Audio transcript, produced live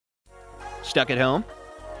Stuck at home?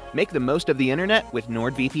 Make the most of the internet with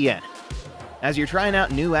NordVPN. As you're trying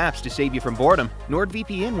out new apps to save you from boredom,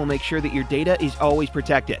 NordVPN will make sure that your data is always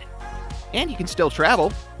protected. And you can still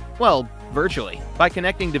travel, well, virtually, by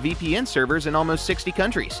connecting to VPN servers in almost 60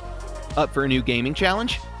 countries. Up for a new gaming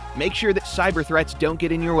challenge? Make sure that cyber threats don't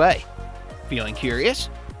get in your way. Feeling curious?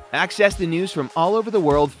 Access the news from all over the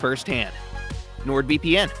world firsthand.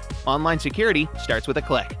 NordVPN. Online security starts with a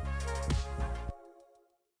click.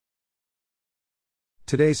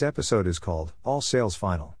 Today's episode is called All Sales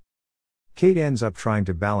Final. Kate ends up trying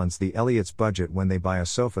to balance the Elliotts' budget when they buy a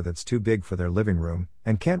sofa that's too big for their living room,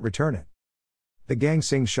 and can't return it. The gang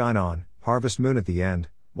sings Shine On, Harvest Moon at the end,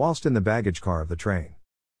 whilst in the baggage car of the train.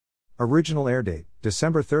 Original air date,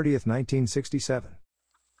 December 30th, 1967.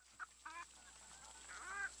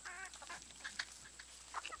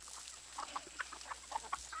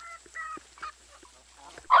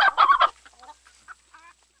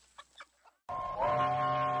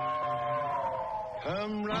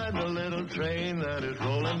 Come ride the little train that is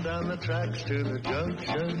rolling down the tracks to the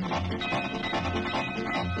junction.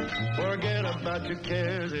 Forget about your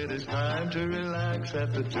cares, it is time to relax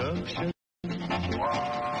at the junction.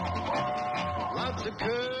 Lots of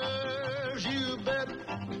curves, you bet,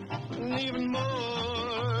 and even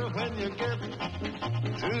more when you get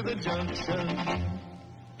to the junction.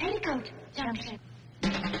 Petticoat Junction.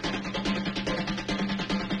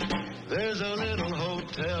 There's a little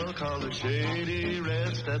hotel called the Shady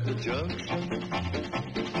Rest at the junction.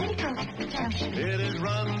 Petticoat Junction. It is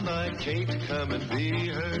run by Kate, come and be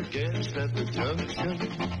her guest at the junction.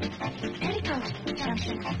 Petticoat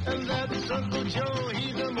Junction. And that's Uncle Joe,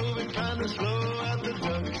 he's a moving kind of slow at the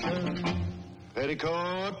junction.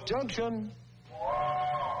 Petticoat Junction.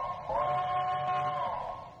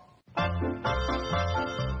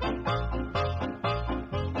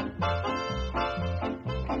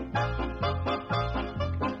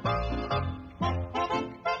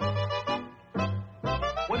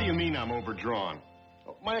 What do you mean I'm overdrawn?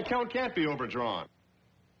 My account can't be overdrawn.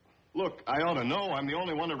 Look, I ought to know. I'm the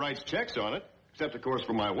only one that writes checks on it. Except, of course,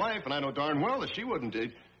 for my wife, and I know darn well that she wouldn't.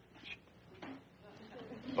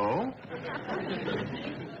 Oh?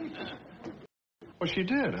 Oh, she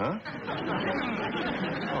did, huh?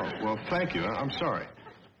 Oh, well, thank you. I'm sorry.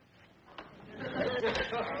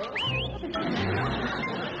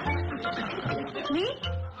 Me?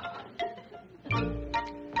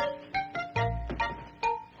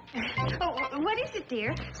 Oh, what is it,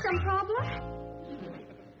 dear? Some problem?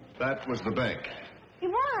 That was the bank. It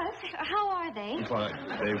was. How are they? Fine.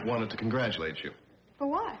 They wanted to congratulate you For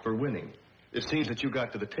what? for winning. It seems that you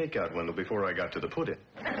got to the takeout window before I got to the put-in.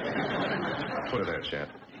 Put it there, champ.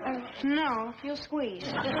 No, you'll squeeze.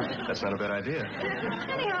 That's not a bad idea.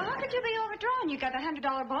 Anyhow, how could you be overdrawn? You got the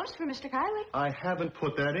 $100 bonus for Mr. Kiley. I haven't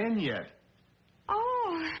put that in yet.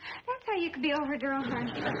 Oh, that's how you could be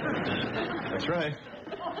overdrawn. That's right.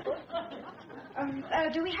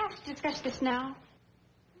 Do we have to discuss this now?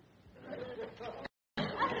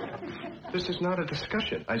 This is not a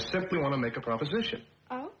discussion. I simply want to make a proposition.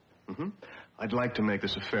 Oh? I'd like to make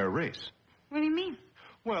this a fair race. What do you mean?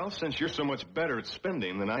 Well, since you're so much better at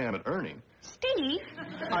spending than I am at earning, Steve?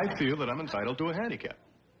 I feel that I'm entitled to a handicap.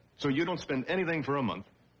 So you don't spend anything for a month,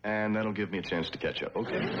 and that'll give me a chance to catch up,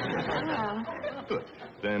 okay? Well, Good.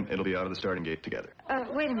 Then it'll be out of the starting gate together.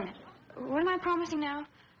 wait a minute. What am I promising now?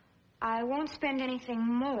 I won't spend anything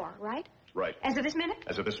more, right? Right. As of this minute?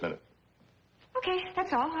 As of this minute. Okay,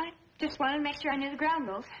 that's all. I just wanted to make sure I knew the ground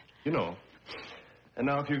rules. You know. And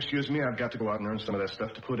now, if you excuse me, I've got to go out and earn some of that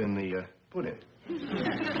stuff to put in the, put-in. Oh,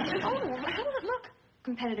 how will it look?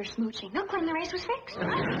 Competitor smooching. They'll claim the race was fixed.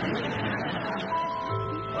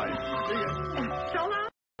 Bye. See ya. So long,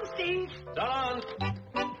 Steve. Don!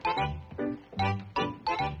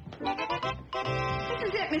 This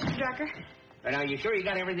is it, Mr. Drucker. Now, you sure you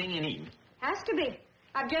got everything you need? Has to be.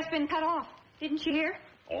 I've just been cut off. Didn't you hear?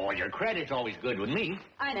 Oh, your credit's always good with me.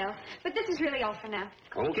 I know. But this is really all for now.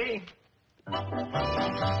 Okay.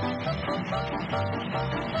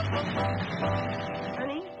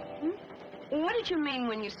 Honey, what did you mean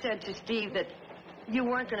when you said to Steve that you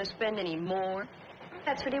weren't going to spend any more?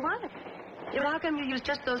 That's what he wanted. You know, how come you used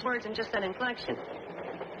just those words and just that inflection?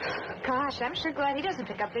 Gosh, I'm sure glad he doesn't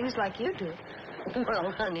pick up things like you do.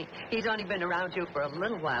 Well, honey, he's only been around you for a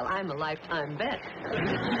little while. I'm a lifetime vet.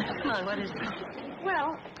 Come on, what is it?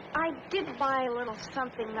 Well, I did buy a little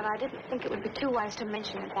something that I didn't think it would be too wise to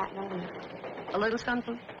mention at that moment. A little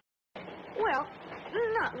something? Well,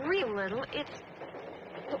 not real little. It's...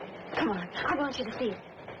 Oh, come on, I want you to see it.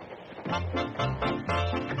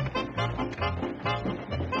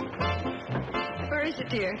 Where is it,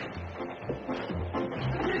 dear?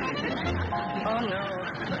 Oh, no.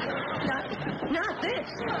 Not this.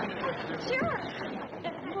 Sure.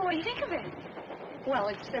 Well, what do you think of it? Well,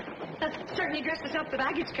 it certainly dresses up the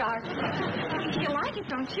baggage car. You like it,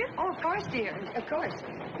 don't you? Oh, of course, dear. Of course.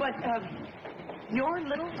 But, your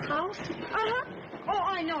little house? Uh-huh. Oh,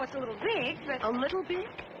 I know it's a little big, but... A little big?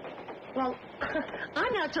 Well,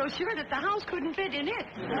 I'm not so sure that the house couldn't fit in it.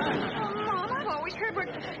 Oh, Mom, I've always heard where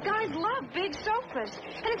guys love big sofas.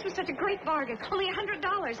 And this was such a great bargain. Only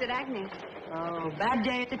 $100 at Agnes. Oh, bad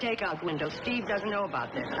day at the takeout window. Steve doesn't know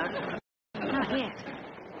about this, huh? Not yet.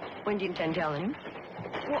 When do you intend telling him?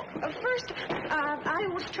 Well, first, I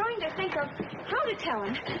was trying to think of how to tell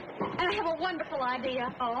him. And I have a wonderful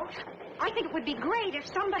idea. Oh? I think it would be great if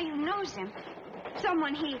somebody who knows him,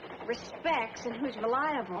 someone he respects and who's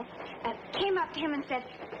reliable, came up to him and said,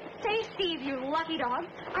 "Say, Steve, you lucky dog,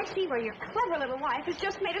 I see where your clever little wife has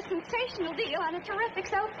just made a sensational deal on a terrific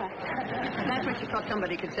sofa." That's what you thought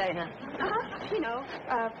somebody could say, huh? Uh-huh. You know,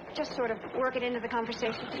 just sort of work it into the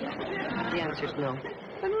conversation. The answer's no.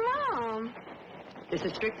 But, Mom... This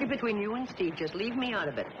is strictly between you and Steve. Just leave me out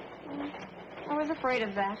of it. I was afraid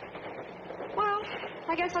of that. Well,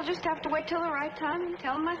 I guess I'll just have to wait till the right time and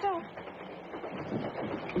tell him myself.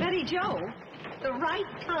 Betty Joe, the right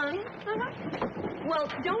time? Uh-huh. Well,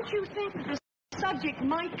 don't you think the subject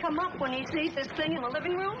might come up when he sees this thing in the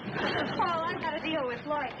living room? Well, I've got to deal with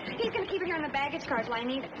Floyd. He's going to keep it here in the baggage car till I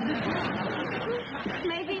need it.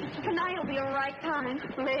 Maybe tonight will be a right time.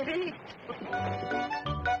 Maybe.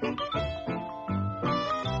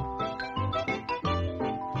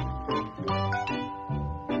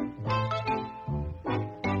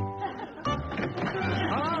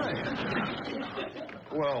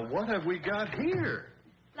 Well, what have we got here?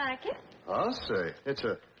 Like it? I'll say. It's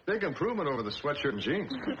a big improvement over the sweatshirt and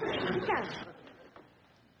jeans.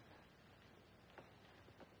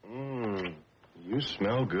 You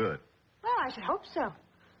smell good. Well, I should hope so.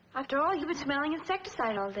 After all, you've been smelling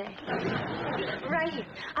insecticide all day. Right here.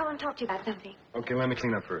 I want to talk to you about something. Okay, let me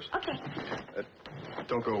clean up first. Okay.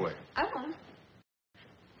 Don't go away. I won't.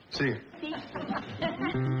 See you. See?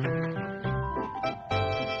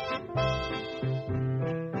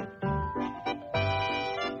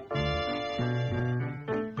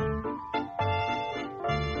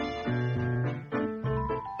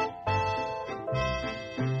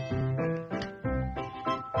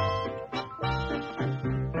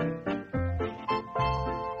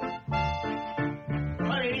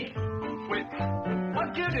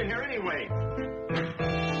 In here anyway.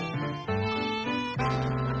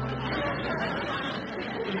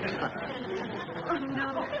 Oh,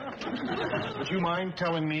 no. Would you mind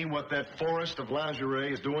telling me what that forest of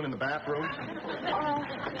lingerie is doing in the bathroom?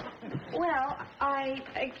 Well, I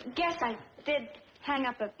guess I did hang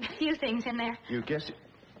up a few things in there. You guess it.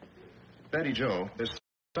 Betty Joe, there's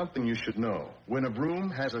something you should know. When a room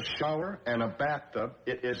has a shower and a bathtub,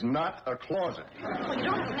 it is not a closet. Well, you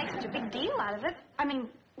don't have to make such a big deal out of it. I mean,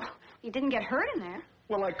 you didn't get hurt in there.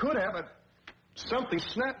 Well, I could have, but something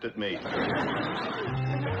snapped at me.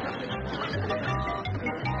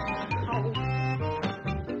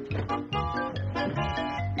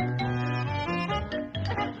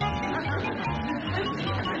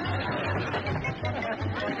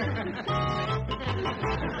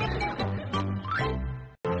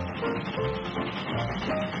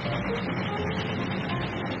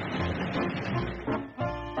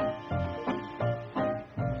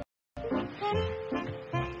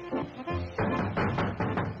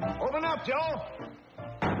 Open up, Joe.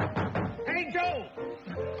 Hey, Joe.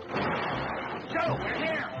 Joe, we're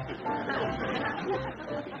here.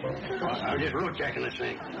 I'm just road checking this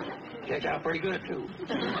thing. Checked out pretty good, too.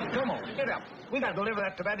 Come on, get up. We got to deliver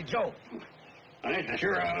that to Betty Joe. I ain't so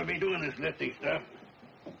sure I ought to be doing this lifting stuff.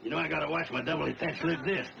 You know I got to watch my double-detached lift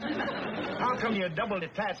disc. How come your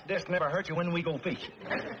double-detached disc never hurt you when we go fishing?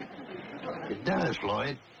 It does,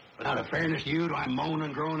 Floyd. But out of fairness to you, do I moan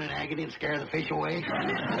and groan in agony and scare the fish away?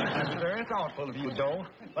 That's very thoughtful of you, Joe.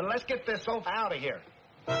 But let's get this sofa out of here.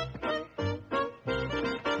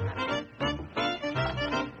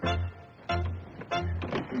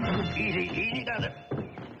 Easy does it.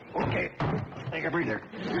 Okay, take a breather.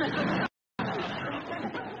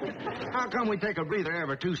 How come we take a breather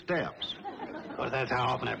every 2 steps? Well, that's how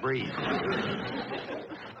often I breathe.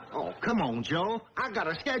 Oh, come on, Joe. I got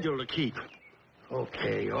a schedule to keep.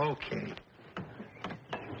 Okay. That's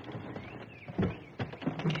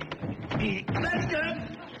good.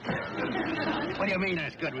 What do you mean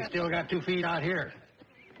that's good? We still got 2 feet out here.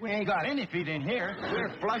 We ain't got any feet in here. We're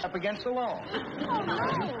flush up against the wall. Oh, no.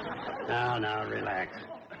 Now, relax.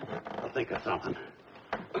 I'll think of something.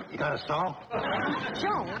 You got a saw?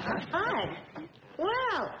 Joe, hi.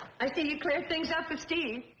 Well, I see you cleared things up with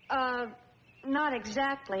Steve. Not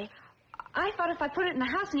exactly. I thought if I put it in the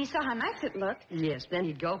house and he saw how nice it looked. Yes, then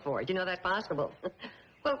he'd go for it. You know that's possible.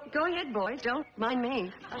 Well, go ahead, boys. Don't mind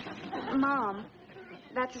me. Mom,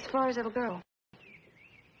 that's as far as it'll go.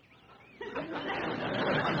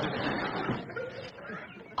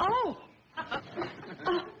 Oh!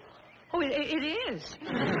 Oh, it is.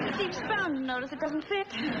 Steve's bound to notice it doesn't fit.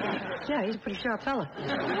 Yeah, he's a pretty sharp fella.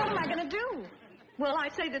 What am I going to do? Well, I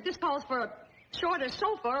say that this calls for a shorter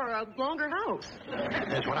sofa or a longer house.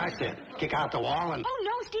 That's what I said. Kick out the wall and... Oh,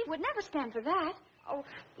 no, Steve would never stand for that. Oh,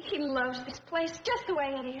 he loves this place just the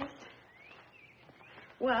way it is.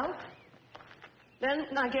 Well, then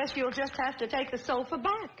I guess you'll just have to take the sofa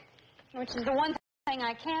back. Which is the one thing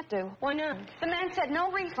I can't do. Why not? The man said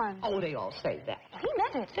no refund. Oh, they all say that. He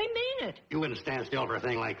meant it. They mean it. You wouldn't stand still for a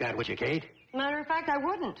thing like that, would you, Kate? Matter of fact, I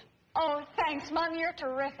wouldn't. Oh, thanks, Mom. You're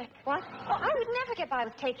terrific. What? Oh, I would never get by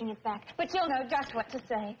with taking it back, but you'll know just what to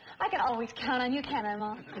say. I can always count on you, can I,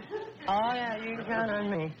 Mom? Oh, yeah, you can count on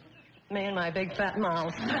me. Me and my big fat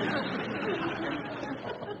mouth.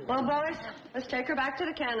 Well, boys, let's take her back to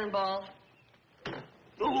the cannonball.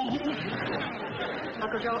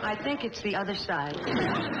 Uncle Joe, I think it's the other side.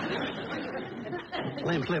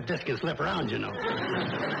 Slim slip disc can slip around, you know.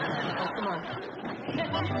 Oh, come on.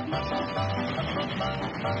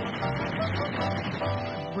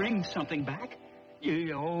 Bring something back?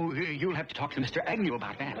 You'll have to talk to Mr. Agnew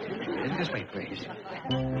about that. This way, please.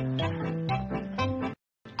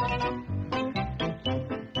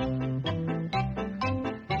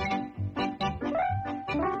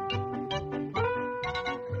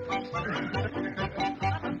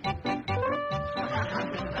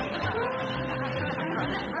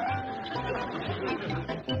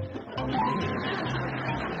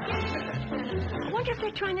 I wonder if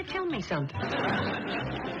they're trying to tell me something.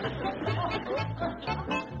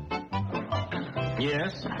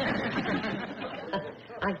 Yes?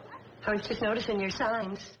 I was just noticing your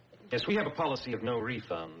signs. Yes, we have a policy of no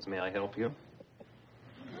refunds. May I help you?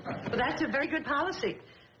 Well, that's a very good policy.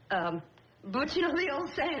 But you know the old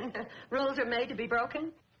saying, rules are made to be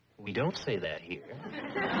broken? We don't say that here.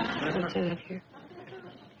 I don't say that here.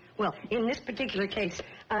 Well, in this particular case,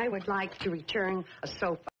 I would like to return a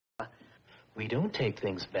sofa. We don't take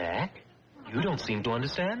things back. You don't seem to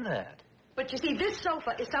understand that. But you see, this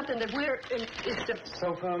sofa is something that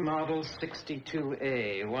Sofa model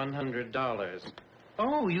 62A, $100.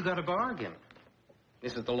 Oh, you got a bargain.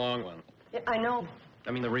 This is the long one. I know.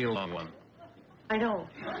 I mean the real long one. I know.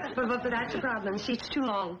 But that's the problem. See, it's too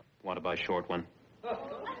long. Want to buy a short one?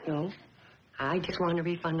 No. I just want a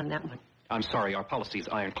refund on that one. I'm sorry, our policy's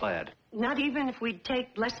ironclad. Not even if we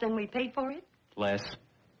take less than we paid for it? Less?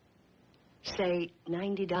 Say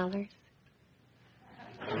 $90?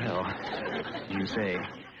 Well, you say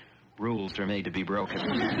rules are made to be broken.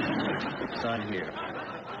 Sign here.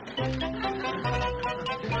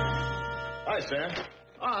 Hi, Sam.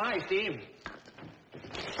 Oh, hi, Steve.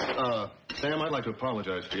 Sam, I'd like to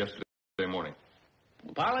apologize for yesterday morning.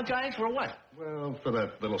 Apologize for what? Well, for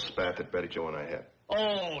that little spat that Betty Jo and I had.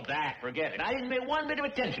 Oh, that. Forget it. I didn't pay one bit of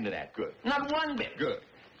attention to that. Good. Not one bit. Good.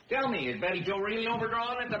 Tell me, is Betty Jo really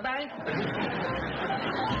overdrawn at the bank?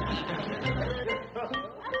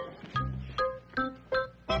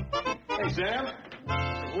 Hey, Sam.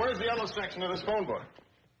 Where's the yellow section of this phone book?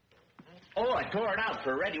 Oh, I tore it out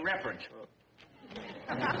for ready reference.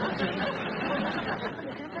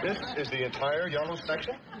 This is the entire yellow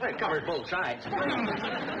section? Well, it covers both sides. What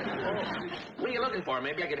are you looking for?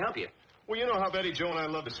 Maybe I could help you. Well, you know how Betty Jo and I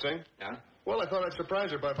love to sing? Yeah? Well, I thought I'd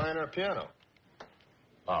surprise her by buying her a piano.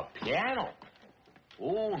 A piano?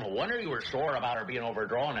 Oh, no wonder you were sore about her being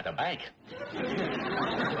overdrawn at the bank.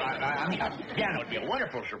 I mean, a piano would be a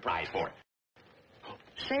wonderful surprise for her.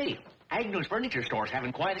 Say, Agnew's Furniture Store's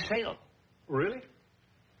having quite a sale. Really?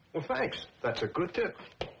 Well, thanks. That's a good tip.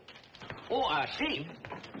 Oh, Steve.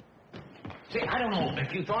 See, I don't know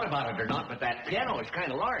if you thought about it or not, but that piano is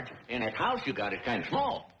kind of large, and that house you got is kind of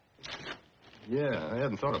small. Yeah, I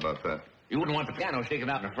hadn't thought about that. You wouldn't want the piano sticking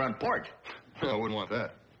out in the front porch. No, I wouldn't want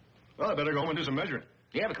that. Well, I better go home and do some measuring.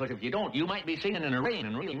 Yeah, because if you don't, you might be singing in the rain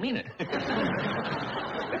and really mean it.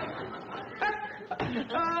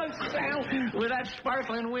 Oh, Sam, with that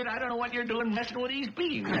sparkling wit, I don't know what you're doing messing with these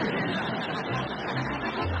beans.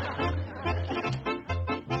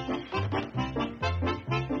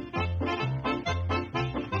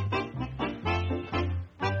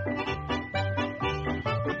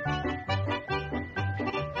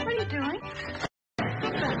 What are you doing?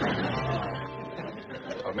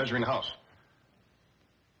 I'm measuring the house.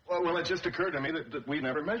 Well, it just occurred to me that we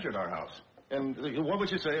never measured our house. And what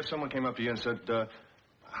would you say if someone came up to you and said,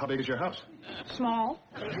 How big is your house? Small.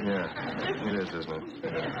 Yeah, it is, isn't it?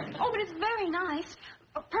 Oh, but it's very nice.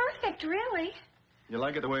 Perfect, really. You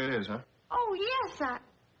like it the way it is, huh? Oh, yes,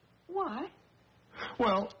 Why?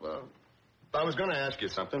 Well, I was going to ask you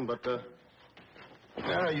something, but,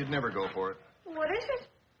 you'd never go for it. What is it?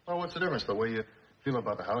 Well, what's the difference? The way you feel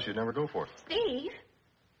about the house, you'd never go for it. Steve?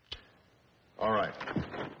 All right.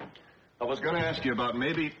 I was going to ask you about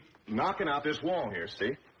maybe knocking out this wall here,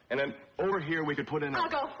 see? And then over here we could put in a... I'll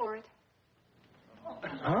go for it.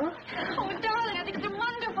 Huh? Oh, darling, I think it's a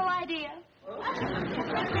wonderful idea.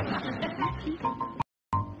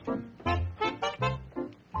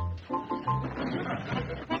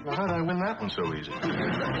 Well, how did I win that one so easy?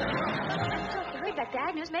 Hurry back to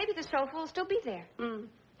Agnes. Maybe the sofa will still be there.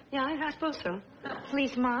 Yeah, I suppose so.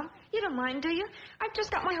 Please, Mom. You don't mind, do you? I've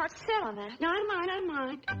just got my heart set on that. No, I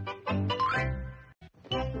mind.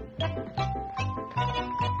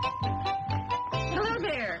 Hello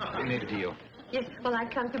there. We made a deal. Yes, well, I've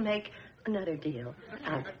come to make another deal.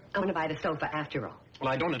 I want to buy the sofa after all.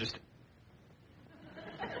 Well, I don't understand.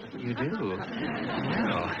 You do?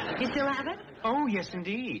 Well. You still have it? Oh, yes,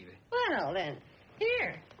 indeed. Well, then,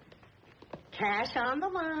 here. Cash on the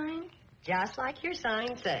line, just like your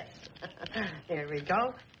sign says. There we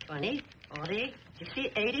go. 20, 40,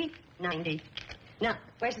 60, 80, 90. Now,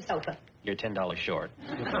 where's the sofa? You're $10 short.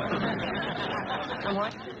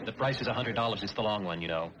 What? The price is $100. It's the long one, you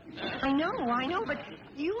know. I know, but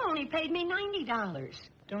you only paid me $90.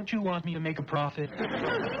 Don't you want me to make a profit?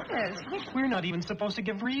 Yes. We're not even supposed to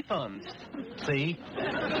give refunds. See?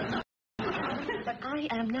 But I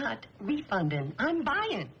am not refunding. I'm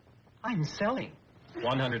buying. I'm selling.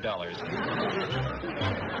 $100.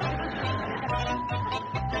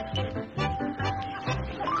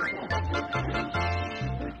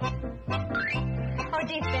 Oh,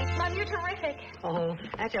 gee, thanks, Mom. You're terrific. Oh,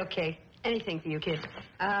 that's okay. Anything for you, kid.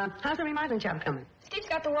 How's the remodeling job coming? Steve's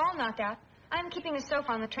got the wall knocked out. I'm keeping the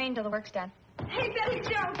sofa on the train till the work's done. Hey, Betty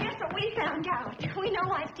Joe, guess what we found out? We know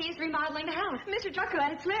why Steve's remodeling the house. Mr. Drucker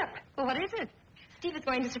let it slip. Well, what is it? Steve is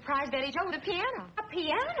going to surprise Betty Joe with a piano. A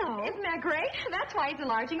piano? Isn't that great? That's why he's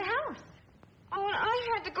enlarging the house. Oh, and I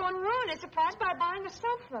had to go and ruin his surprise by buying a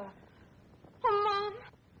sofa. Oh, Mom.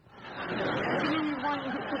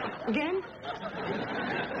 Again?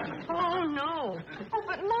 Oh, no. Oh,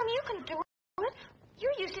 but, Mom, you can do it.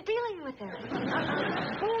 You're used to dealing with him.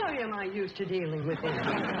 Boy, am I used to dealing with him.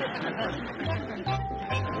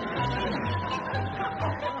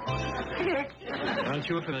 Aren't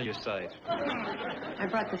you a familiar sight? I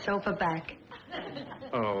brought the sofa back.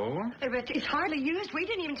 Oh? But it's hardly used. We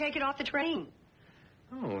didn't even take it off the train.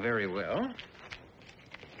 Oh, very well.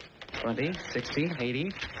 20, 60,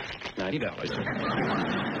 80, $90.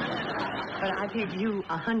 But I paid you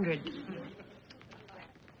 $100.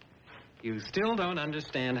 You still don't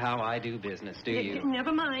understand how I do business, do you?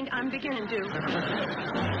 Never mind. I'm beginning to.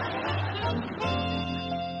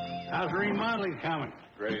 How's the remodeling coming?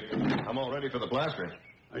 Great. I'm all ready for the plastering.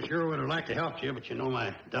 I sure would have liked to help you, but you know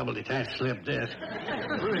my double-detached slip disc.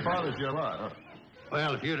 It really bothers you a lot, huh?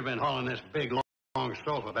 Well, if you'd have been hauling this big, long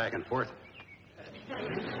sofa back and forth.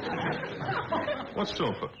 What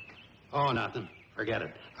sofa? Oh, nothing. Forget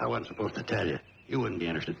it. I wasn't supposed to tell you. You wouldn't be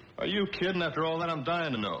interested. Are you kidding? After all that, I'm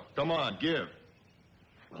dying to know. Come on, give.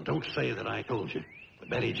 Well, don't say that I told you. But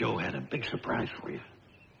Betty Joe had a big surprise for you.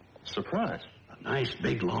 Surprise? A nice,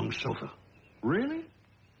 big, long sofa. Really?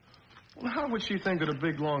 Well, how would she think that a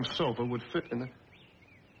big, long sofa would fit in the...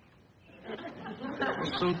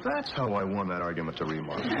 So that's how I won that argument to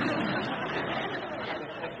remodel.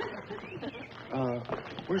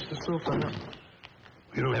 Where's the sofa now?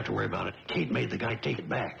 You don't have to worry about it. Kate made the guy take it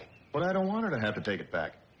back. But I don't want her to have to take it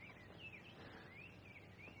back.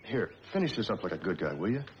 Here, finish this up like a good guy,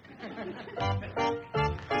 will you?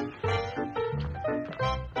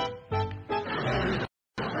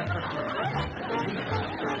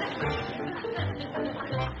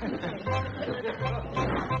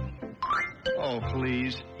 Oh,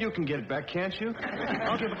 please. You can get it back, can't you?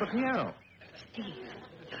 I'll give it the piano. Steve,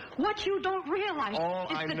 what you don't realize... All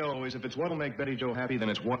I know is if it's what'll make Betty Joe happy, then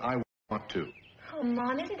it's what I want to. Oh,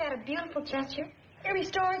 Mom, isn't that a beautiful gesture? It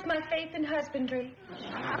restores my faith in husbandry.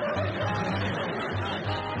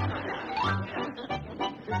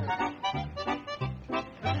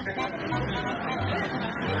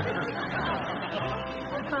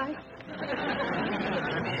 Hi.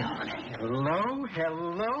 Hello,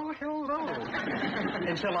 hello, hello.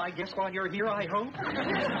 Until I guess while you're here, I hope.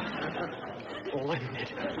 Oh, wait a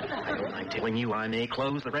minute. I don't mind telling you I may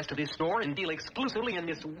close the rest of this store and deal exclusively in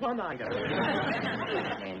this one item.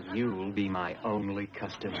 And you'll be my only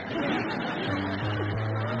customer.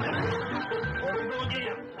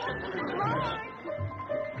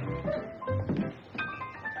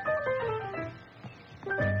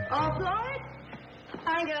 Oh, Floyd,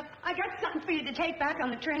 I got something for you to take back on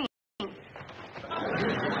the train.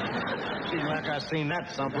 Seems like I've seen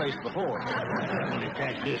that someplace before.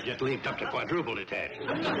 Detached is just linked up to quadruple detached.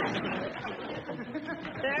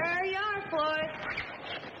 There you are, Floyd.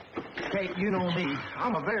 Kate, you know me.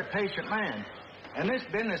 I'm a very patient man. And this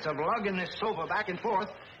business of lugging this sofa back and forth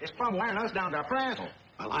is plumb wearing us down to a frazzle.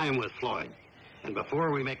 Well, I am with Floyd. And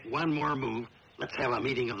before we make one more move, let's have a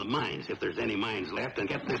meeting of the minds, if there's any minds left, and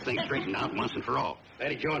get this thing straightened out once and for all.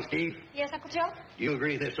 Betty, Joe, and Steve, Yes, Uncle Joe? you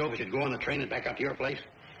agree this sofa should go on the train and back up to your place?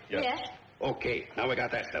 Yes. Okay, now we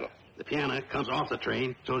got that settled. The piano comes off the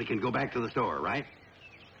train so he can go back to the store, right?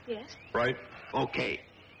 Yes. Right? Okay,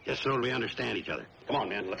 just so we understand each other. Come on,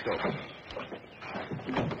 man, let's go.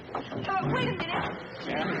 Wait a minute.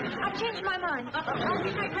 I've changed my mind. I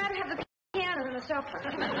think I'd rather have the piano than the sofa.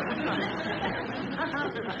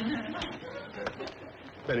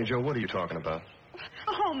 Betty Joe, what are you talking about?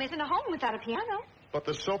 A home isn't a home without a piano. But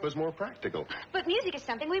the sofa's more practical. But music is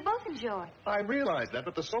something we both enjoy. I realize that,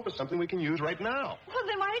 but the sofa's something we can use right now. Well,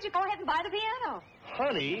 then why don't you go ahead and buy the piano?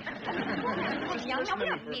 Honey.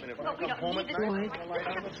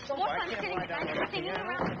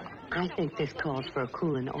 I think this calls for a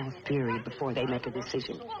cooling off period before they make a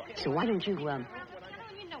decision. So why don't you,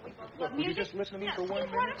 Look, will you just listen to me for 1 minute?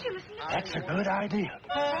 Why don't you listen to That's a good idea.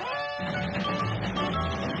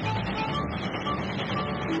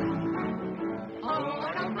 Oh,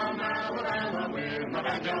 I come from Alabama with my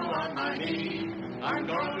banjo on my knee. I'm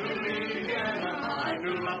going to Louisiana, my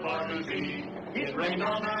true love for to see. It rained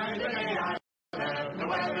all night today, I left the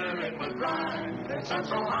weather, it was dry. The sun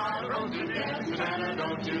so high, rose to death, Susanna,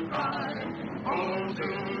 don't you cry. Oh,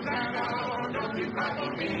 Susanna, don't you cry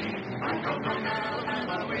for me. I come from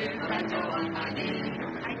Alabama with my banjo on my knee.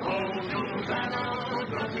 Oh, Susanna,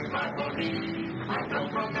 don't you cry for me. I come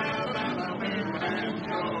from Alabama with my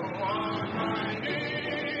banjo on my knee.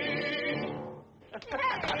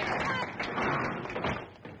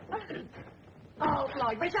 Oh,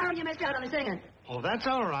 Floyd, we're sorry you missed out on the singing. Oh, that's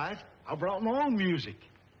all right. I brought my own music.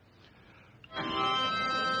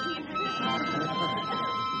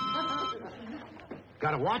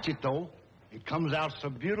 Gotta watch it, though. It comes out so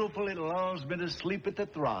beautiful it allows me to sleep at the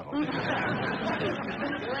throttle. Well,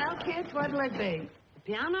 kids, what'll it be? The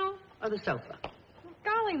piano or the sofa?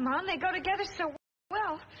 Golly, Mom, they go together so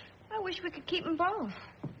well. I wish we could keep them both.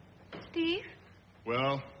 Steve?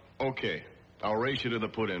 Well, okay. I'll race you to the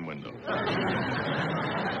put-in window.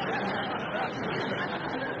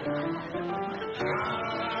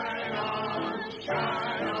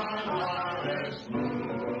 Shine on, harvest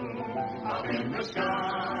moon, up in the sky.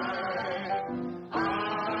 I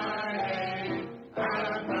ain't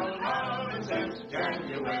had no loving since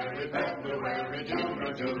January, February, June,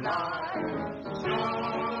 or July.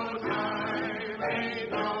 Snowtime ain't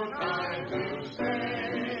no time to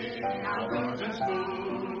stay outdoors in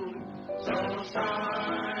school. So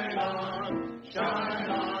shine on,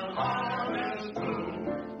 harvest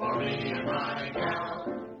moon, for me and my gal,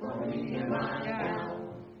 for me and my gal.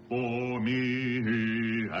 For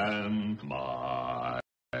me and my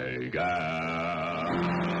gal.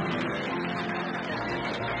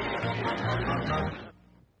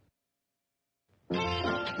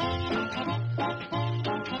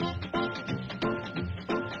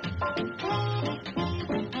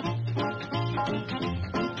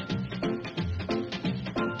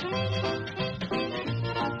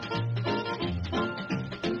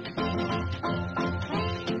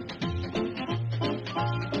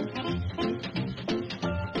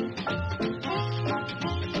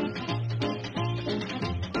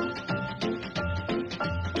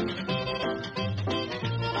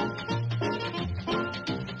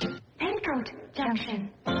 Petticoat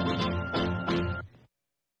Junction.